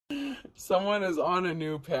Someone is on a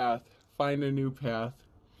new path. Find a new path.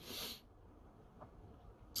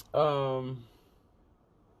 So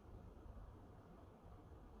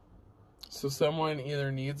someone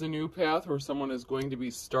either needs a new path or someone is going to be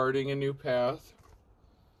starting a new path.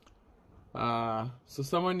 So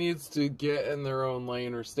someone needs to get in their own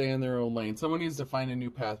lane or stay in their own lane. Someone needs to find a new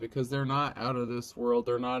path because they're not out of this world.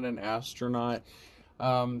 They're not an astronaut.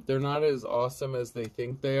 They're not as awesome as they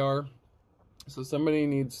think they are. So somebody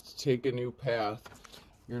needs to take a new path.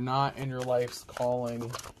 You're not in your life's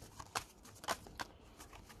calling.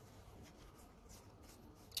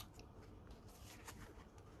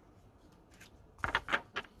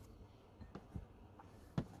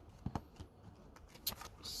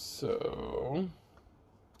 So,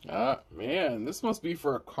 man, this must be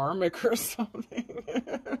for a karmic or something.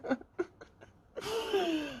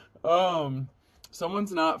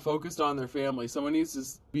 Someone's not focused on their family. Someone needs to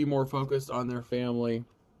be more focused on their family.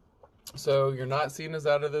 So you're not seen as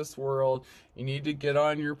out of this world. You need to get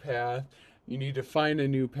on your path. You need to find a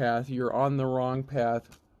new path. You're on the wrong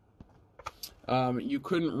path. You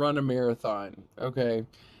couldn't run a marathon, okay?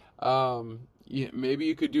 Maybe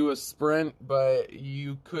you could do a sprint, but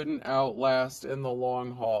you couldn't outlast in the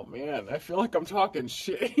long haul. Man, I feel like I'm talking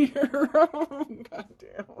shit here. God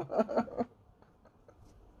damn.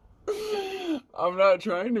 I'm not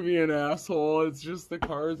trying to be an asshole. It's just the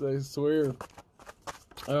cards, I swear.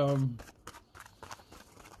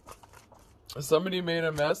 Somebody made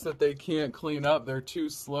a mess that they can't clean up. They're too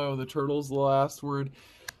slow. The turtle's the last word.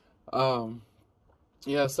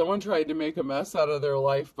 Yeah, someone tried to make a mess out of their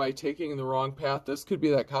life by taking the wrong path. This could be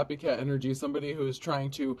that copycat energy, somebody who is trying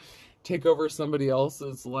to take over somebody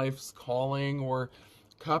else's life's calling or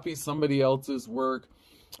copy somebody else's work.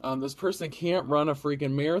 This person can't run a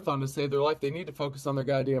freaking marathon to save their life. They need to focus on their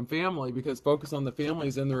goddamn family because focus on the family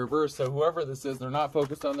is in the reverse. So whoever this is, they're not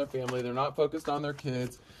focused on their family. They're not focused on their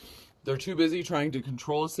kids. They're too busy trying to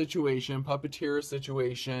control a situation, puppeteer a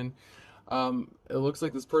situation. It looks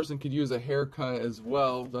like this person could use a haircut as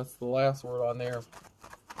well. That's the last word on there.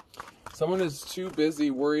 Someone is too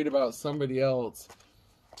busy worried about somebody else.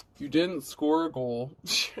 You didn't score a goal.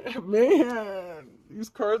 Man, these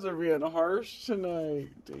cards are being harsh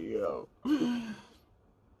tonight. Damn.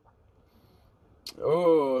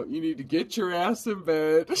 Oh, you need to get your ass in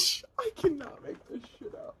bed. I cannot make this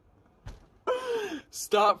shit up.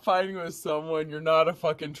 Stop fighting with someone. You're not a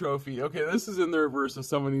fucking trophy. Okay, this is in the reverse. So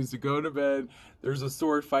someone needs to go to bed. There's a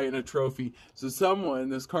sword fight and a trophy. So someone,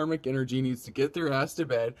 this karmic energy, needs to get their ass to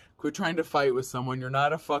bed. Quit trying to fight with someone. You're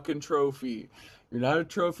not a fucking trophy. You're not a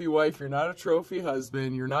trophy wife. You're not a trophy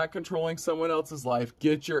husband. You're not controlling someone else's life.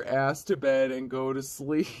 Get your ass to bed and go to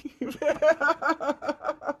sleep.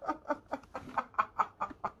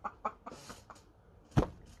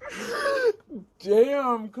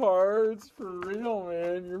 Damn, cards, for real,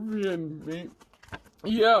 man. You're being beat.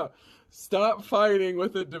 Yeah, stop fighting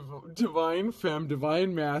with a divine femme,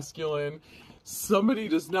 divine masculine. Somebody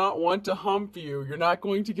does not want to hump you. You're not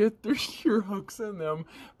going to get your hooks in them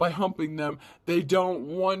by humping them. They don't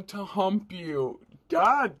want to hump you.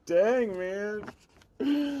 God dang, man.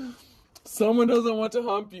 Someone doesn't want to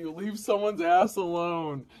hump you. Leave someone's ass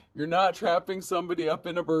alone. You're not trapping somebody up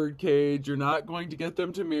in a bird cage. You're not going to get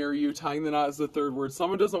them to marry you. Tying the knot is the third word.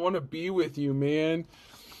 Someone doesn't want to be with you, man.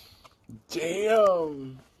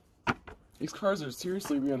 Damn. These cards are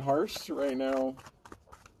seriously being harsh right now.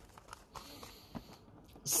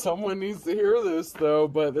 Someone needs to hear this, though,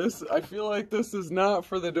 but I feel like this is not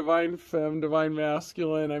for the divine femme, divine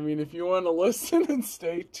masculine. I mean, if you want to listen and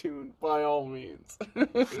stay tuned, by all means.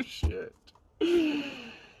 Shit.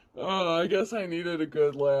 Oh, I guess I needed a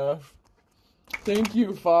good laugh. Thank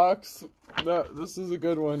you, Fox. This is a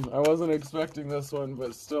good one. I wasn't expecting this one,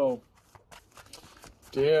 but still.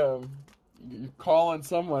 Damn. You're calling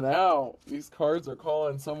someone out. These cards are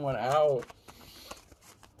calling someone out.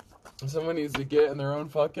 Someone needs to get in their own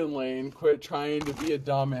fucking lane. Quit trying to be a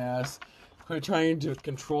dumbass. Quit trying to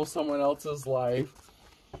control someone else's life.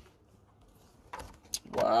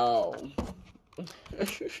 Wow.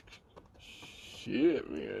 Shit,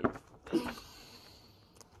 man.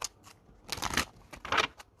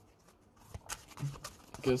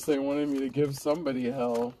 Guess they wanted me to give somebody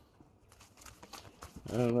hell.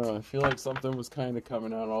 I don't know. I feel like something was kind of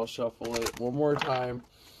coming out. I'll shuffle it one more time.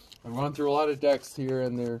 I've gone through a lot of decks here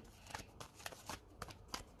and there.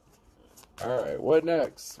 Alright, what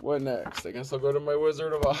next? What next? I guess I'll go to my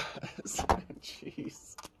Wizard of Oz.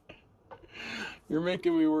 Jeez. You're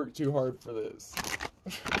making me work too hard for this.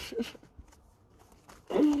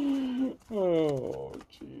 Oh,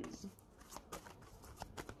 jeez.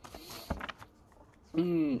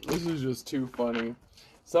 This is just too funny.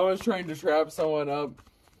 Someone's trying to trap someone up.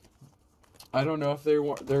 I don't know if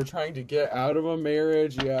they're trying to get out of a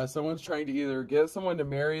marriage. Yeah, someone's trying to either get someone to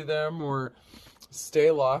marry them or stay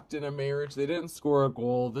locked in a marriage. They didn't score a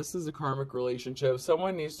goal. This is a karmic relationship.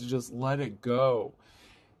 Someone needs to just let it go.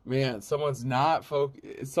 Man, someone is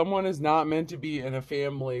not meant to be in a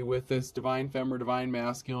family with this divine femme or divine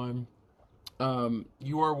masculine.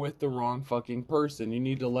 You are with the wrong fucking person. You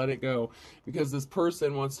need to let it go because this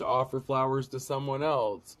person wants to offer flowers to someone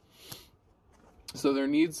else. So there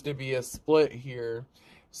needs to be a split here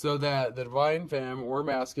so that the divine femme or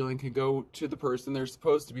masculine can go to the person they're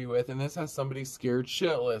supposed to be with. And this has somebody scared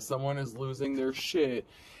shitless. Someone is losing their shit.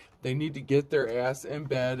 They need to get their ass in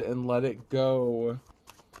bed and let it go.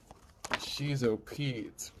 Jeez, oh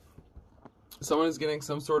Pete. Someone is getting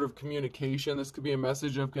some sort of communication. This could be a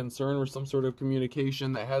message of concern or some sort of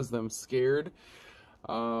communication that has them scared.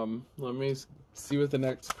 Let me see what the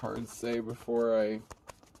next cards say before I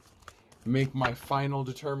make my final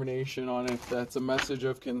determination on if that's a message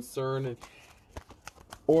of concern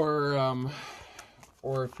or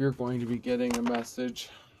if you're going to be getting a message.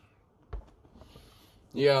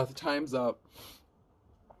 Yeah, the time's up.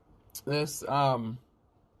 This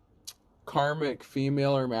karmic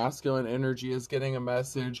female or masculine energy is getting a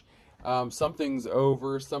message. Something's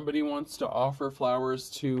over. Somebody wants to offer flowers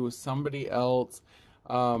to somebody else.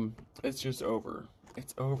 It's just over.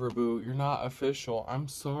 It's over, boo. You're not official. I'm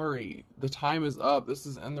sorry. The time is up. This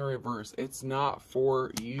is in the reverse. It's not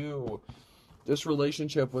for you. This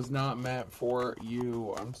relationship was not meant for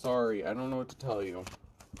you. I'm sorry. I don't know what to tell you.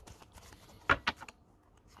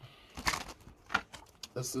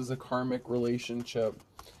 This is a karmic relationship.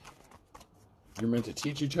 You're meant to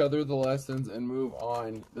teach each other the lessons and move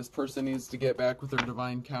on. This person needs to get back with their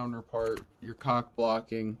divine counterpart. You're cock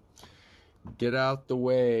blocking. Get out the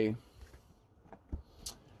way.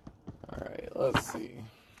 Alright, let's see.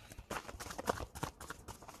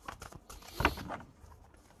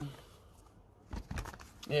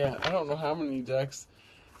 Yeah, I don't know how many decks.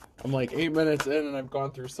 I'm like 8 minutes in and I've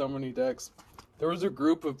gone through so many decks. There was a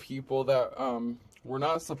group of people that were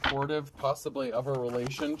not supportive, possibly, of a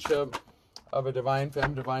relationship, of a divine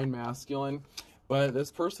femme, divine masculine. But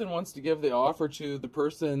this person wants to give the offer to the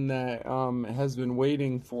person that has been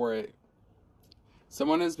waiting for it.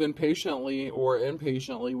 Someone has been patiently or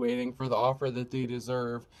impatiently waiting for the offer that they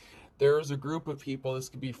deserve. There is a group of people, this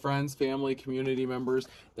could be friends, family, community members,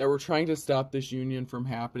 that were trying to stop this union from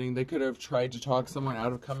happening. They could have tried to talk someone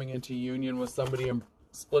out of coming into union with somebody and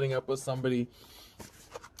splitting up with somebody.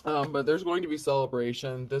 But there's going to be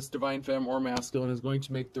celebration. This divine femme or masculine is going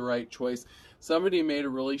to make the right choice. Somebody made a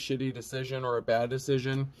really shitty decision or a bad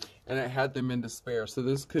decision, and it had them in despair. So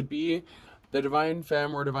this could be the divine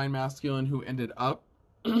femme or divine masculine who ended up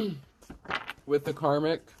with the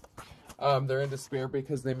karmic. They're in despair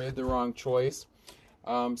because they made the wrong choice.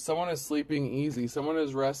 Someone is sleeping easy. Someone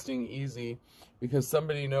is resting easy because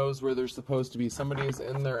somebody knows where they're supposed to be. Somebody is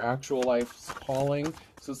in their actual life's calling.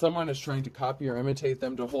 So someone is trying to copy or imitate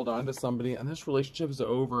them to hold on to somebody. And this relationship is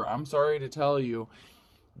over. I'm sorry to tell you.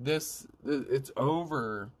 It's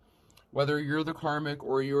over. Whether you're the karmic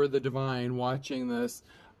or you're the divine watching this,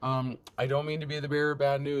 I don't mean to be the bearer of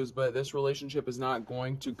bad news, but this relationship is not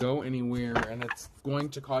going to go anywhere, and it's going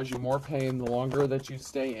to cause you more pain the longer that you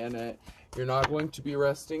stay in it. You're not going to be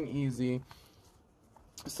resting easy.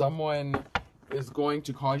 Someone is going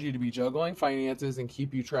to cause you to be juggling finances and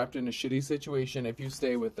keep you trapped in a shitty situation if you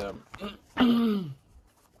stay with them. You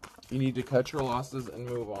need to cut your losses and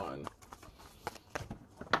move on.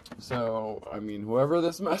 So, I mean, whoever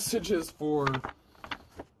this message is for,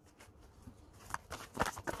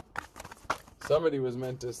 somebody was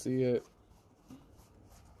meant to see it.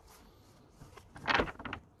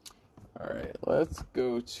 Alright, let's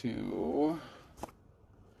go to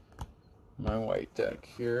my white deck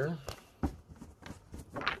here.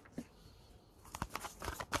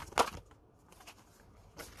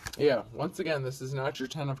 Yeah, once again, this is not your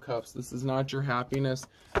 10 of Cups. This is not your happiness.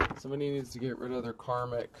 Somebody needs to get rid of their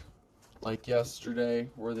karmic, like yesterday,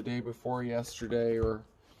 or the day before yesterday, or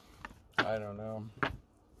I don't know.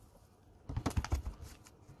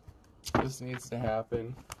 This needs to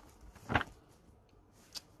happen.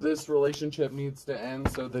 This relationship needs to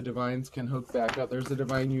end so the divines can hook back up. There's a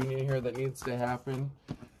divine union here that needs to happen.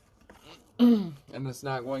 And it's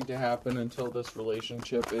not going to happen until this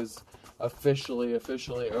relationship is officially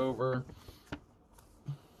over.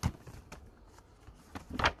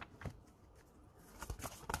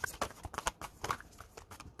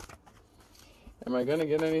 Am I going to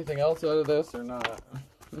get anything else out of this or not?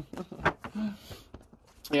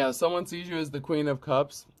 Yeah, someone sees you as the Queen of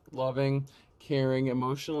Cups, loving, caring,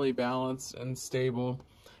 emotionally balanced, and stable.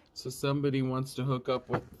 So somebody wants to hook up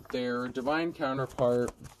with their divine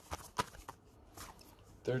counterpart.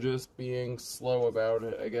 They're just being slow about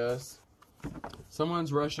it, I guess.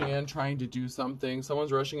 Someone's rushing in trying to do something.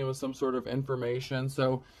 Someone's rushing in with some sort of information.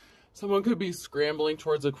 So someone could be scrambling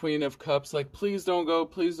towards a Queen of Cups, like, please don't go,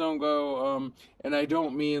 please don't go. And I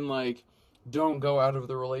don't mean like, don't go out of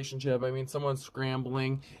the relationship. I mean, someone's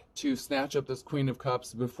scrambling to snatch up this Queen of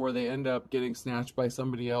Cups before they end up getting snatched by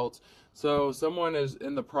somebody else. So someone is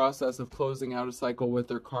in the process of closing out a cycle with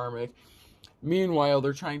their karmic. Meanwhile,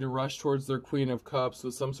 they're trying to rush towards their Queen of Cups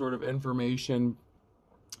with some sort of information.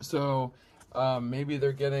 So maybe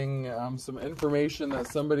they're getting some information that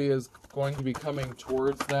somebody is going to be coming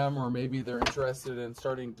towards them, or maybe they're interested in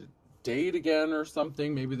starting to date again or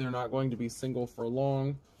something. Maybe they're not going to be single for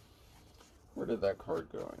long. Where did that card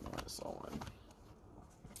go? I know I saw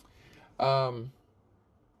one.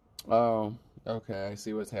 Oh, okay, I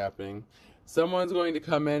see what's happening. Someone's going to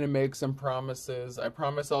come in and make some promises. I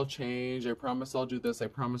promise I'll change. I promise I'll do this. I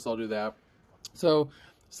promise I'll do that. So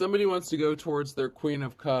somebody wants to go towards their Queen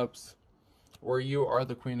of Cups, or you are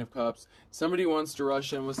the Queen of Cups. Somebody wants to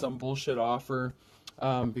rush in with some bullshit offer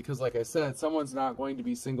because, like I said, someone's not going to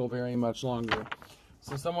be single very much longer.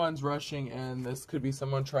 So someone's rushing in. This could be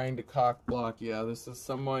someone trying to cock block. Yeah, this is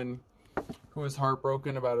someone who is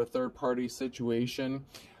heartbroken about a third-party situation.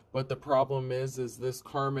 But the problem is this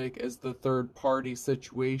karmic is the third-party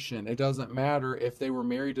situation. It doesn't matter if they were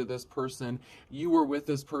married to this person. You were with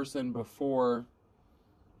this person before.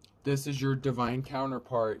 This is your divine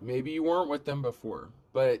counterpart. Maybe you weren't with them before,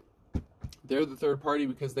 but they're the third party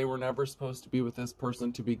because they were never supposed to be with this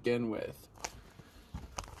person to begin with.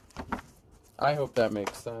 I hope that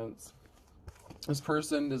makes sense. This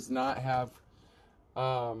person does not have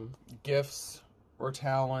gifts or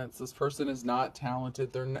talents. This person is not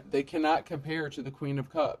talented. They cannot compare to the Queen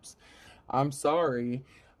of Cups. I'm sorry,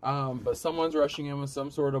 but someone's rushing in with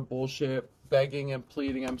some sort of bullshit, begging and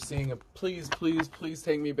pleading. I'm seeing a please, please, please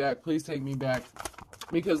take me back. Please take me back.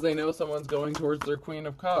 Because they know someone's going towards their Queen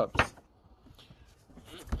of Cups.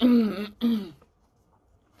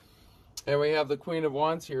 And we have the Queen of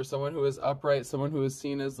Wands here. Someone who is upright. Someone who is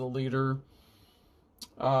seen as the leader.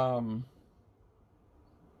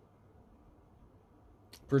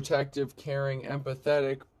 Protective, caring,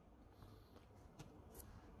 empathetic.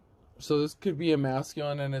 So this could be a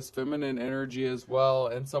masculine and his feminine energy as well.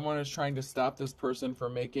 And someone is trying to stop this person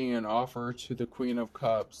from making an offer to the Queen of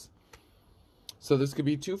Cups. So this could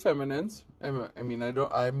be two feminines. I mean,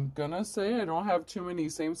 I'm gonna say I don't have too many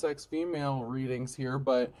same-sex female readings here,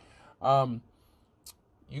 but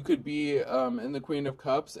you could be in the Queen of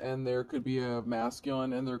Cups, and there could be a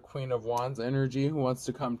masculine in their Queen of Wands energy who wants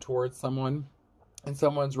to come towards someone, and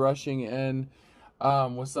someone's rushing in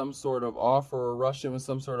with some sort of offer, or rushing with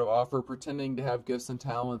some sort of offer, pretending to have gifts and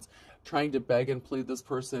talents, trying to beg and plead this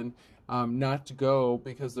person not to go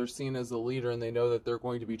because they're seen as a leader and they know that they're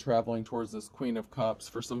going to be traveling towards this Queen of Cups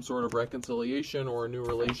for some sort of reconciliation or a new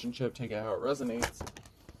relationship. Take it how it resonates.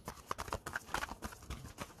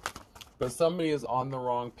 But somebody is on the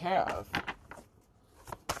wrong path.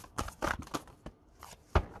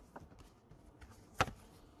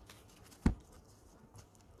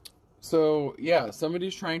 So, yeah,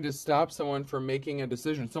 somebody's trying to stop someone from making a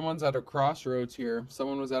decision. Someone's at a crossroads here.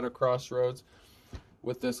 Someone was at a crossroads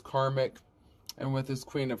with this karmic and with this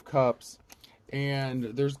Queen of Cups. And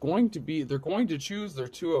they're going to choose their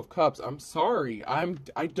Two of Cups. I'm sorry. I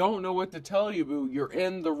don't know what to tell you, boo. You're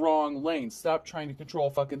in the wrong lane. Stop trying to control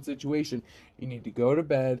a fucking situation. You need to go to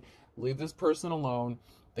bed. Leave this person alone.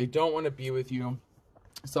 They don't want to be with you.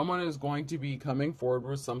 Someone is going to be coming forward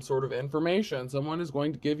with some sort of information. Someone is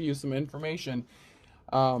going to give you some information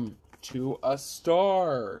to a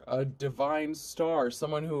star, a divine star,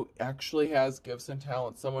 someone who actually has gifts and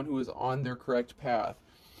talents, someone who is on their correct path.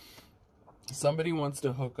 Somebody wants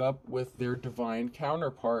to hook up with their divine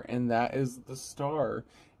counterpart, and that is the star.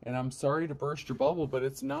 And I'm sorry to burst your bubble, but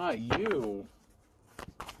it's not you.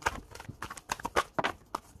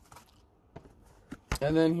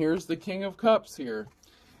 And then here's the King of Cups here.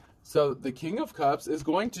 So the King of Cups is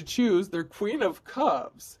going to choose their Queen of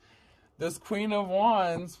Cups. This Queen of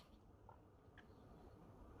Wands.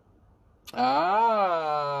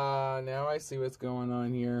 Now I see what's going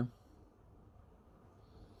on here.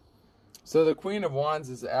 So the Queen of Wands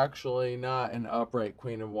is actually not an upright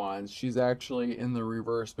Queen of Wands. She's actually in the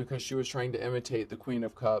reverse because she was trying to imitate the Queen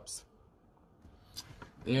of Cups.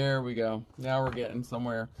 There we go. Now we're getting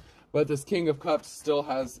somewhere. But this King of Cups still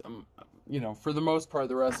has, for the most part,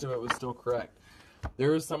 the rest of it was still correct.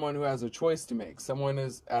 There is someone who has a choice to make. Someone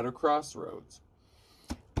is at a crossroads.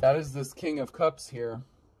 That is this King of Cups here.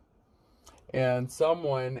 And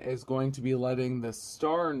someone is going to be letting the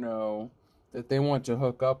star know that they want to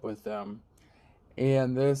hook up with them.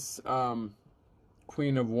 And this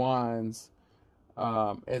Queen of Wands,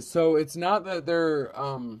 and so it's not that they're,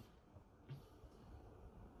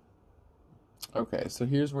 okay, so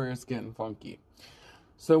here's where it's getting funky.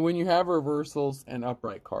 So when you have reversals and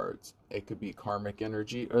upright cards, it could be karmic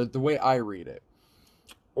energy, or the way I read it,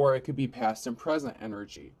 or it could be past and present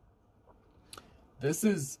energy. This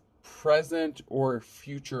is present or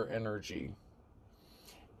future energy.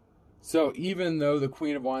 So even though the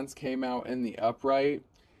Queen of Wands came out in the upright,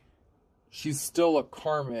 she's still a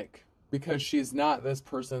karmic because she's not this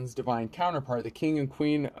person's divine counterpart. The King and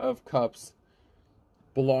Queen of Cups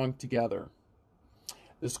belong together.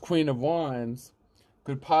 This Queen of Wands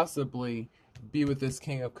could possibly be with this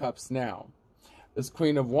King of Cups now. This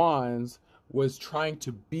Queen of Wands was trying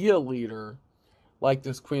to be a leader like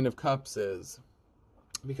this Queen of Cups is,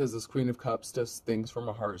 because this Queen of Cups does things from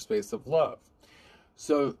a heart space of love.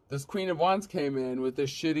 So this Queen of Wands came in with this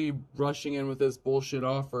shitty, rushing in with this bullshit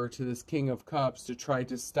offer to this King of Cups to try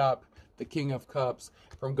to stop the King of Cups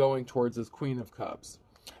from going towards this Queen of Cups.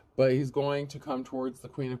 But he's going to come towards the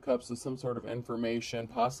Queen of Cups with some sort of information,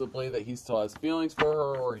 possibly that he still has feelings for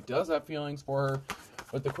her, or he does have feelings for her.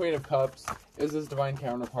 But the Queen of Cups is his divine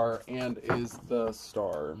counterpart and is the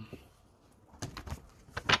star.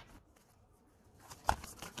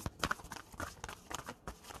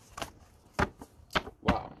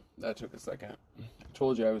 Wow, that took a second. I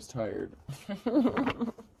told you I was tired.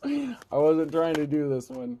 I wasn't trying to do this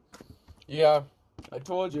one. Yeah, I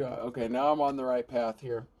told you. Okay, now I'm on the right path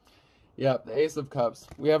here. Yep, the Ace of Cups.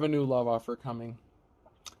 We have a new love offer coming.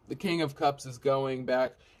 The King of Cups is going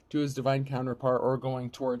back to his divine counterpart, or going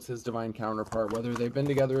towards his divine counterpart, whether they've been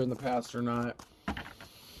together in the past or not.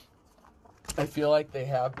 I feel like they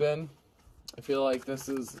have been. I feel like this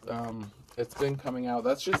is, it's been coming out.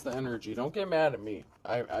 That's just the energy. Don't get mad at me.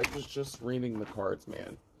 I was just reading the cards,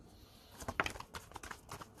 man.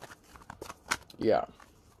 Yeah.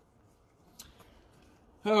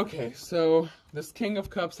 Okay, so this King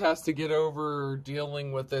of Cups has to get over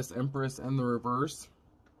dealing with this Empress in the reverse.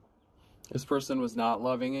 This person was not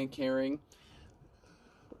loving and caring.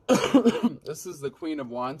 This is the Queen of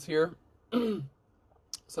Wands here.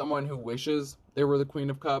 Someone who wishes they were the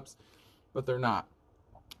Queen of Cups, but they're not.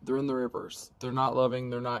 They're in the reverse. They're not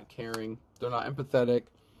loving, they're not caring, they're not empathetic.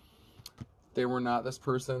 They were not this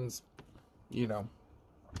person's, you know,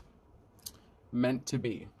 meant to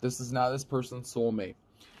be. This is not this person's soulmate.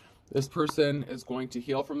 This person is going to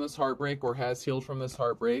heal from this heartbreak, or has healed from this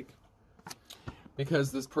heartbreak,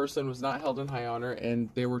 because this person was not held in high honor, and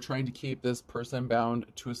they were trying to keep this person bound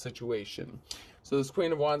to a situation. So this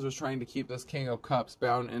Queen of Wands was trying to keep this King of Cups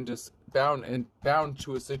bound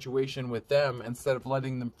to a situation with them, instead of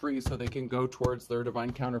letting them free so they can go towards their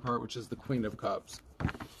divine counterpart, which is the Queen of Cups.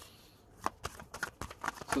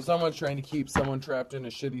 So someone's trying to keep someone trapped in a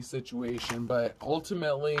shitty situation, but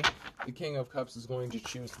ultimately the King of Cups is going to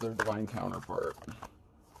choose their divine counterpart.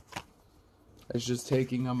 It's just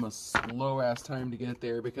taking them a slow-ass time to get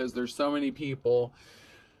there, because there's so many people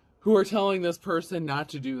who are telling this person not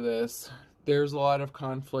to do this. There's a lot of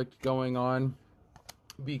conflict going on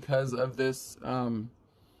because of this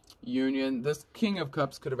union. This King of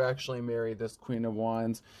Cups could have actually married this Queen of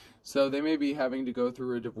Wands. So they may be having to go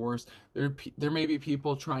through a divorce. There may be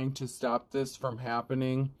people trying to stop this from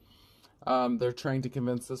happening. They're trying to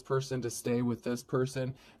convince this person to stay with this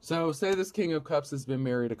person. So say this King of Cups has been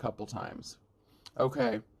married a couple times.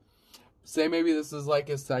 Okay. Say maybe this is like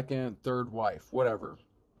his second, third wife, whatever.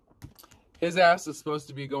 His ass is supposed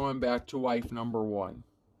to be going back to wife number one.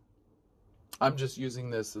 I'm just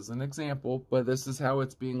using this as an example, but this is how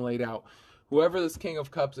it's being laid out. Whoever this King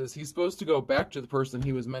of Cups is, he's supposed to go back to the person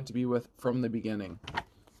he was meant to be with from the beginning.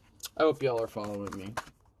 I hope y'all are following me.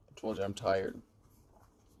 I told you I'm tired.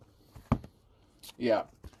 Yeah.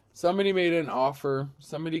 Somebody made an offer.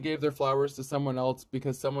 Somebody gave their flowers to someone else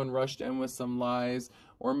because someone rushed in with some lies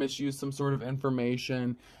or misused some sort of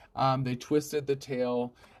information. They twisted the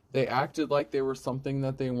tale. They acted like they were something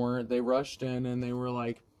that they weren't. They rushed in and they were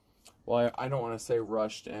like, well, I don't want to say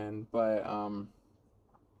rushed in, but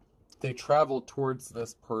they traveled towards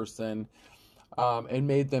this person and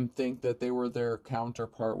made them think that they were their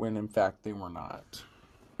counterpart when in fact they were not.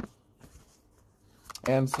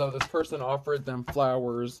 And so this person offered them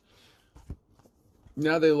flowers.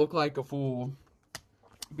 Now they look like a fool,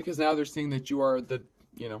 because now they're seeing that you are the,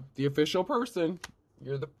 you know, the official person.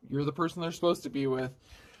 You're the person they're supposed to be with.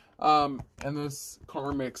 And this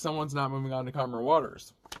karmic, someone's not moving on to calmer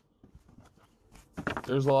waters.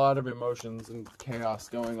 There's a lot of emotions and chaos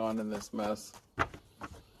going on in this mess.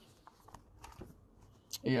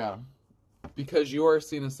 Yeah. Because you are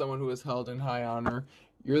seen as someone who is held in high honor.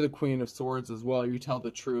 You're the Queen of Swords as well. You tell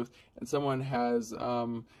the truth. And someone has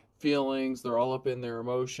feelings. They're all up in their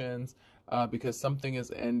emotions because something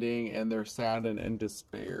is ending and they're sad and in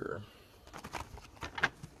despair.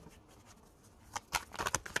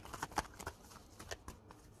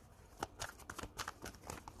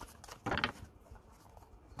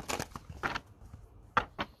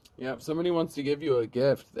 Yep, somebody wants to give you a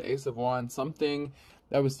gift. The Ace of Wands. Something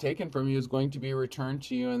that was taken from you is going to be returned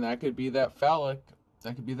to you, and that could be that phallic.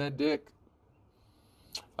 That could be that dick.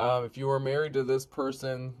 If you were married to this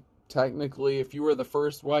person, technically, if you were the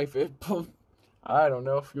first wife, I don't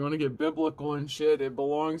know, if you want to get biblical and shit, it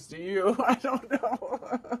belongs to you. I don't know.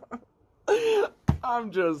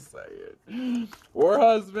 I'm just saying. Or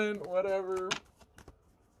husband, whatever.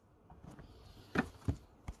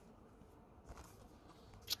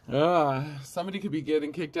 Somebody could be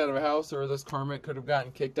getting kicked out of a house, or this karmic could have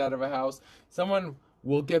gotten kicked out of a house. Someone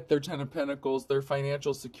will get their Ten of Pentacles, their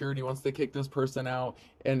financial security, once they kick this person out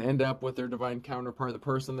and end up with their divine counterpart, the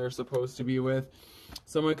person they're supposed to be with.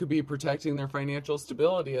 Someone could be protecting their financial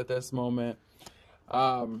stability at this moment.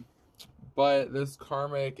 But this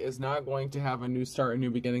karmic is not going to have a new start, a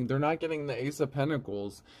new beginning. They're not getting the Ace of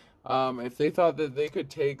Pentacles. If they thought that they could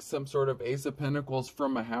take some sort of Ace of Pentacles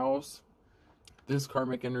from a house, this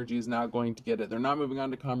karmic energy is not going to get it. They're not moving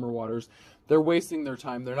on to calmer waters. They're wasting their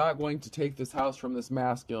time. They're not going to take this house from this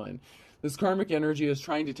masculine. This karmic energy is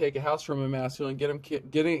trying to take a house from a masculine,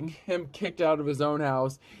 getting him kicked out of his own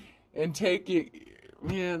house, and taking...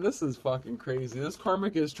 Man, this is fucking crazy. This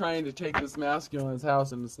karmic is trying to take this masculine's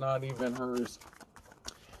house, and it's not even hers.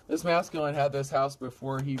 This masculine had this house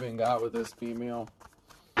before he even got with this female.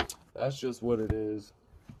 That's just what it is.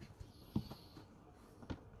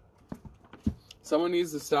 Someone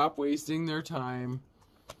needs to stop wasting their time.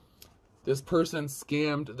 This person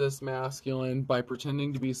scammed this masculine by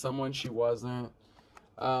pretending to be someone she wasn't.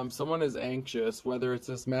 Someone is anxious, whether it's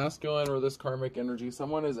this masculine or this karmic energy.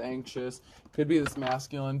 Someone is anxious. Could be this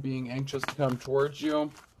masculine being anxious to come towards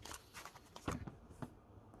you.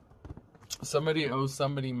 Somebody owes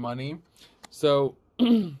somebody money. So,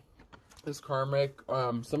 this karmic,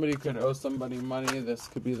 somebody could owe somebody money. This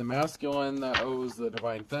could be the masculine that owes the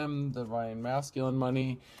divine femme, the divine masculine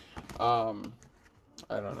money. I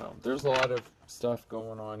don't know. There's a lot of stuff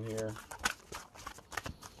going on here.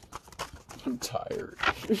 I'm tired.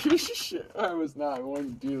 Shit, I was not going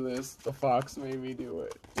to do this. The fox made me do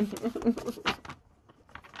it.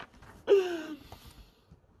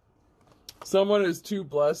 Someone is too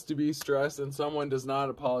blessed to be stressed, and someone does not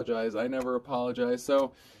apologize. I never apologize.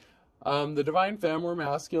 So, the divine femme or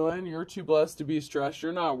masculine, you're too blessed to be stressed.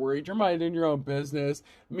 You're not worried. You're minding your own business.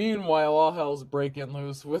 Meanwhile, all hell's breaking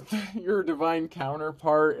loose with your divine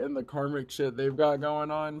counterpart and the karmic shit they've got going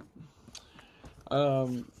on.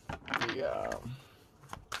 Yeah.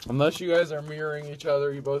 Unless you guys are mirroring each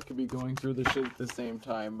other, you both could be going through the shit at the same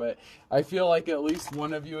time. But I feel like at least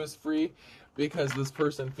one of you is free, because this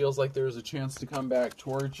person feels like there's a chance to come back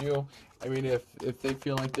towards you. I mean, if they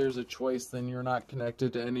feel like there's a choice, then you're not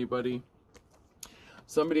connected to anybody.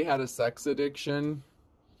 Somebody had a sex addiction.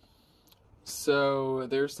 So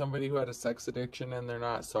there's somebody who had a sex addiction and they're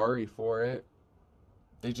not sorry for it.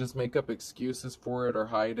 They just make up excuses for it or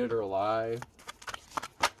hide it or lie.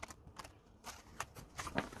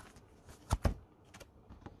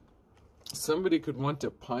 Somebody could want to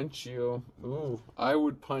punch you. Ooh, I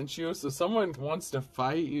would punch you. So someone wants to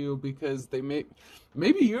fight you because they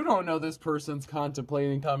maybe you don't know this person's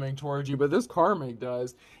contemplating coming towards you, but this karmic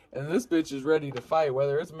does. And this bitch is ready to fight,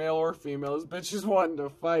 whether it's male or female. This bitch is wanting to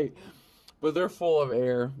fight. But they're full of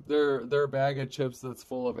air. They're a bag of chips that's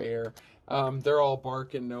full of air. They're all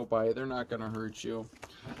bark and no bite. They're not going to hurt you.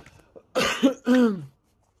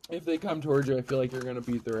 If they come towards you, I feel like you're going to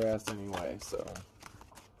beat their ass anyway, so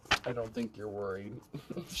I don't think you're worried.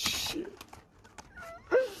 Shit.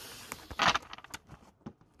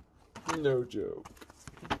 No joke.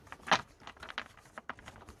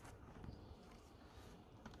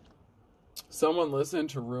 Someone listened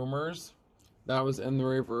to rumors. That was in the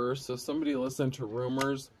reverse. So somebody listened to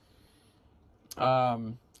rumors.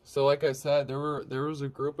 So like I said, there was a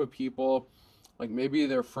group of people, like maybe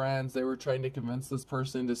they're friends, they were trying to convince this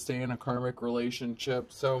person to stay in a karmic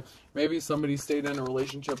relationship. So maybe somebody stayed in a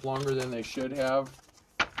relationship longer than they should have.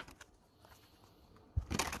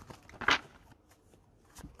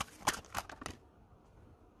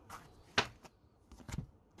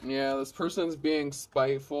 Yeah, this person's being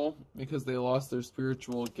spiteful because they lost their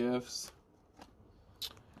spiritual gifts.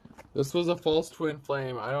 This was a false twin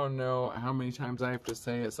flame. I don't know how many times I have to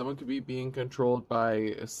say it. Someone could be being controlled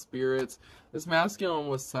by spirits. This masculine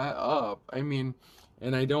was set up. I mean,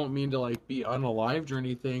 and I don't mean to like be unalived or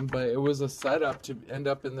anything, but it was a setup to end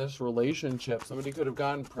up in this relationship. Somebody could have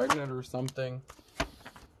gotten pregnant or something.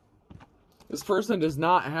 This person does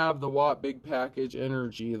not have the Watt Big Package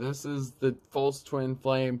energy. This is the false twin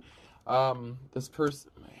flame. This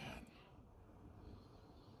person, man,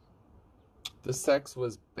 the sex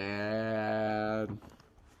was bad.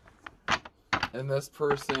 And this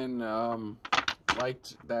person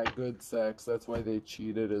liked that good sex. That's why they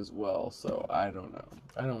cheated as well. So I don't know.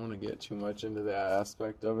 I don't want to get too much into that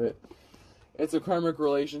aspect of it. It's a karmic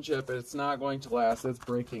relationship. It's not going to last. It's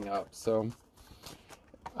breaking up. So,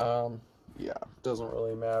 yeah, doesn't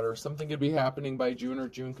really matter. Something could be happening by June, or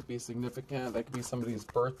June could be significant. That could be somebody's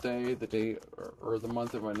birthday, the day or the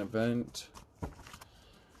month of an event.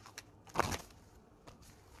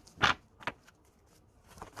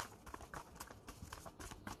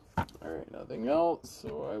 Alright, nothing else,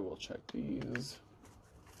 so I will check these.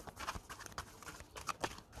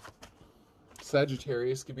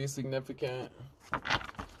 Sagittarius could be significant.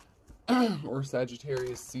 Or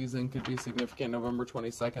Sagittarius season could be significant, November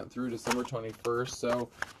 22nd through December 21st. So,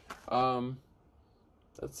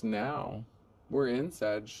 that's now. We're in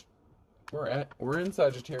Sag. We're in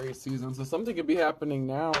Sagittarius season, so something could be happening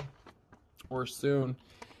now or soon.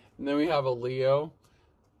 And then we have a Leo,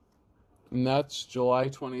 and that's July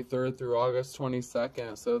 23rd through August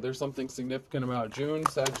 22nd. So there's something significant about June,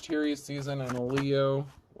 Sagittarius season, and a Leo.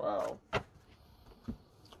 Wow.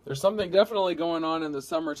 There's something definitely going on in the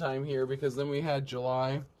summertime here, because then we had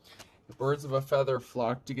July. The birds of a feather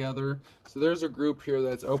flock together. So there's a group here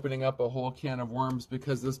that's opening up a whole can of worms,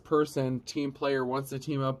 because this person, team player, wants to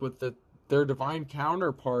team up with their divine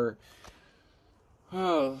counterpart.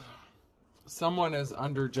 Oh, someone is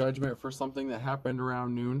under judgment for something that happened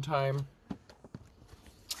around noontime.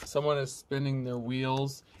 Someone is spinning their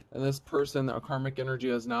wheels, and this person, a karmic energy,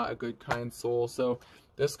 is not a good, kind soul. So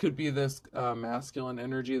this could be this masculine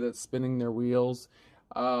energy that's spinning their wheels,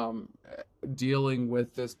 dealing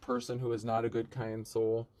with this person who is not a good, kind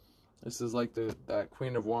soul. This is like that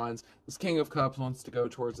Queen of Wands. This King of Cups wants to go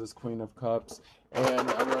towards this Queen of Cups. And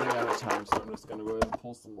I'm running out of time, so I'm just going to go ahead and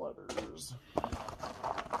pull some letters.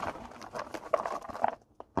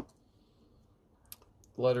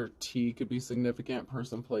 Letter T could be significant,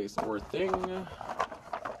 person, place, or thing.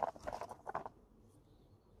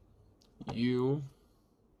 U.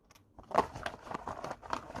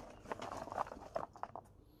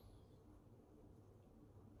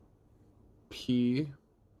 P.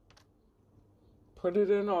 Put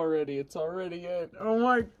it in already. It's already in. Oh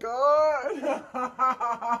my god!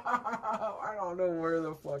 I don't know where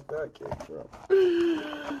the fuck that came from.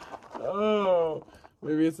 Oh,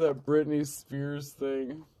 maybe it's that Britney Spears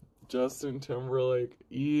thing. Justin Timberlake.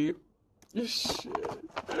 E. Shit.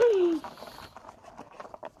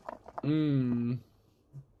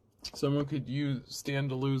 Someone could stand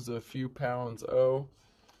to lose a few pounds. O.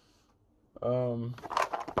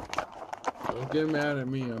 Don't get mad at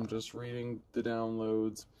me, I'm just reading the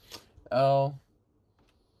downloads. L.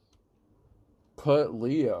 Put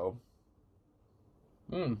Leo.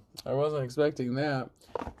 I wasn't expecting that.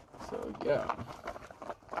 So, yeah.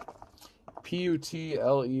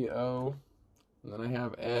 Putleo. And then I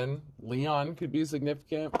have N. Leon could be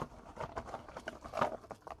significant.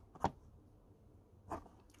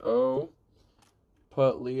 O.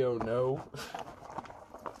 Put Leo, no.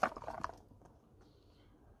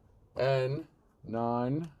 N,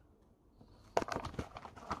 non.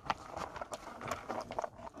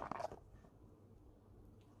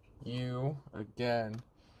 U, again.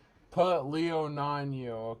 Put Leo, non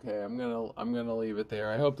you. Okay, I'm gonna leave it there.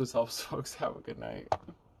 I hope this helps, folks. Have a good night.